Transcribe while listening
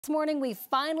This morning, we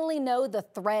finally know the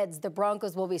threads the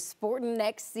Broncos will be sporting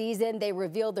next season. They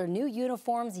revealed their new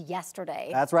uniforms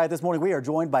yesterday. That's right. This morning, we are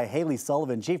joined by Haley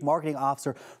Sullivan, Chief Marketing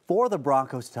Officer for the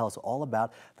Broncos, to tell us all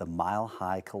about the Mile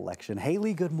High collection.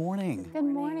 Haley, good morning. Good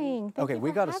morning. Thank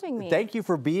you for having me. Thank you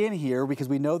for being here, because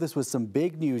we know this was some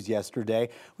big news yesterday.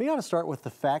 We got to start with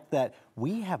the fact that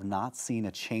we have not seen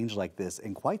a change like this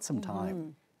in quite some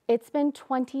time. It's been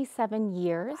 27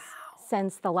 years.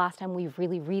 Since the last time we've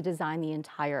really redesigned the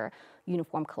entire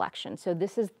uniform collection. So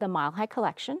this is the Mile High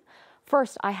collection.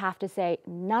 First, I have to say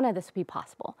none of this would be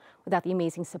possible without the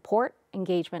amazing support,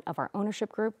 engagement of our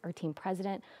ownership group, our team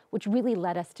president, which really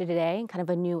led us to today in kind of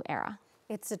a new era.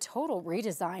 It's a total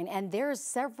redesign, and there's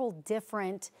several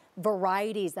different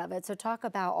varieties of it. So talk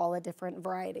about all the different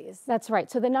varieties. That's right.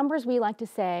 So the numbers we like to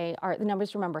say are the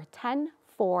numbers to remember: 10,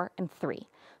 4, and 3.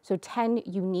 So 10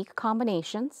 unique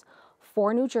combinations,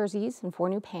 4 new jerseys and 4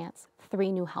 new pants,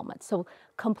 3 new helmets. So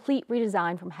complete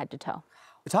redesign from head to toe.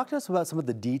 Talk to us about some of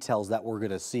the details that we're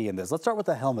going to see in this. Let's start with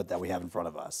the helmet that we have in front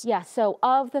of us. Yeah, so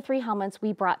of the 3 helmets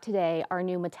we brought today, our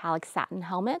new metallic satin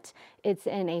helmet. It's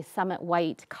in a summit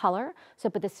white color,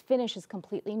 but this finish is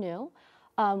completely new.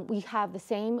 We have the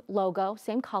same logo,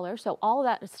 same color, so all of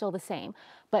that is still the same,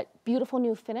 but beautiful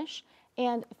new finish.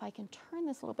 And if I can turn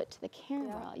this a little bit to the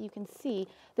camera, you can see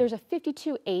there's a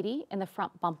 5280 in the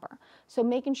front bumper. So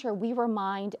making sure we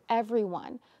remind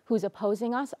everyone who's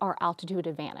opposing us our altitude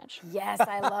advantage. Yes,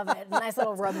 I love it. Nice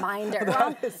little reminder.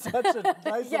 That is such a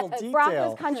nice little detail.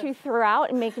 Broncos country throughout,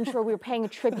 and making sure we were paying a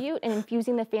tribute and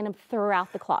infusing the fandom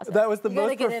throughout the closet. That was the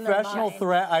most professional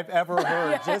threat I've ever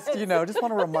heard. Just, just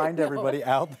want to remind everybody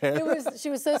out there. She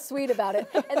was so sweet about it.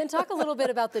 And then talk a little bit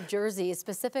about the jerseys,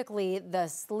 specifically the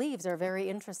sleeves are very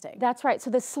interesting. That's right. So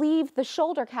the sleeve, the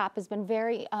shoulder cap has been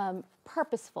very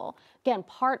purposeful. Again,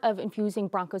 part of infusing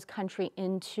Broncos country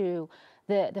into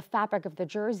the fabric of the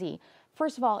jersey.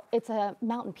 First of all, it's a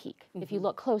mountain peak, if you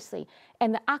look closely.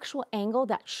 And the actual angle,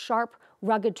 that sharp,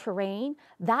 rugged terrain,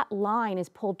 that line is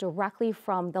pulled directly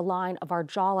from the line of our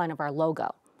jawline of our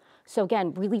logo. So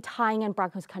again, really tying in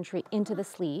Broncos country into the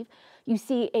sleeve. You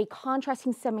see a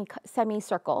contrasting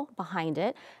semicircle behind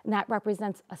it, and that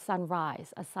represents a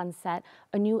sunrise, a sunset,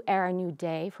 a new era, a new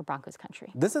day for Broncos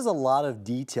country. This is a lot of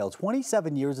detail.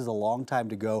 27 years is a long time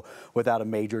to go without a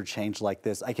major change like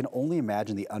this. I can only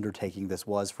imagine the undertaking this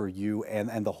was for you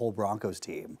and the whole Broncos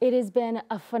team. It has been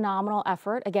a phenomenal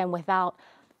effort, again, without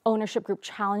ownership group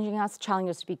challenging us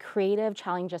to be creative,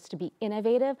 challenging us to be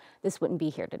innovative, this wouldn't be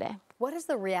here today. What has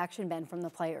the reaction been from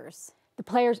the players? The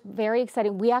players, very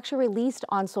excited. We actually released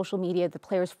on social media the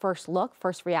players' first look,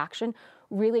 first reaction.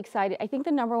 Really excited. I think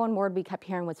the #1 word we kept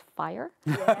hearing was fire.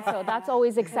 Yeah. So that's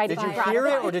always exciting. Did you hear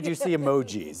it, or did you see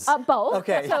emojis? Both.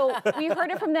 Okay. So we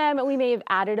heard it from them, and we may have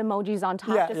added emojis on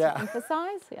top to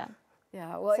emphasize.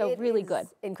 Yeah, well, so really good.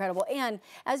 Incredible. And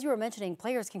as you were mentioning,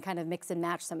 players can kind of mix and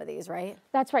match some of these, right?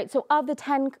 That's right. So of the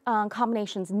 10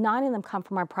 combinations, 9 of them come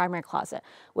from our primary closet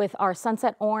with our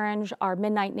sunset orange, our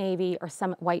midnight navy, our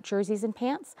summit white jerseys and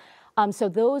pants. So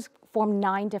those form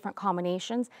 9 different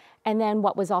combinations. And then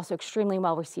what was also extremely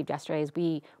well received yesterday is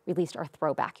we released our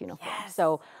throwback uniform. Yes.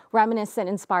 So reminiscent,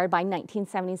 inspired by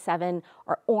 1977,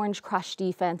 our orange crush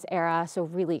defense era. So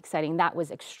really exciting. That was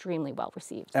extremely well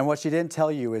received. And what she didn't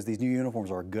tell you is these new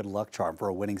uniforms are a good luck charm for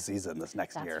a winning season this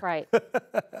next year. That's right.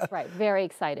 That's right. Very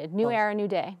excited. New era, new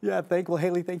day. Yeah,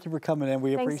 Haley, thank you for coming in.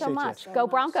 We appreciate you. Thanks so much. Go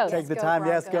Broncos. Take the time.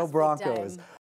 Yes, go Broncos.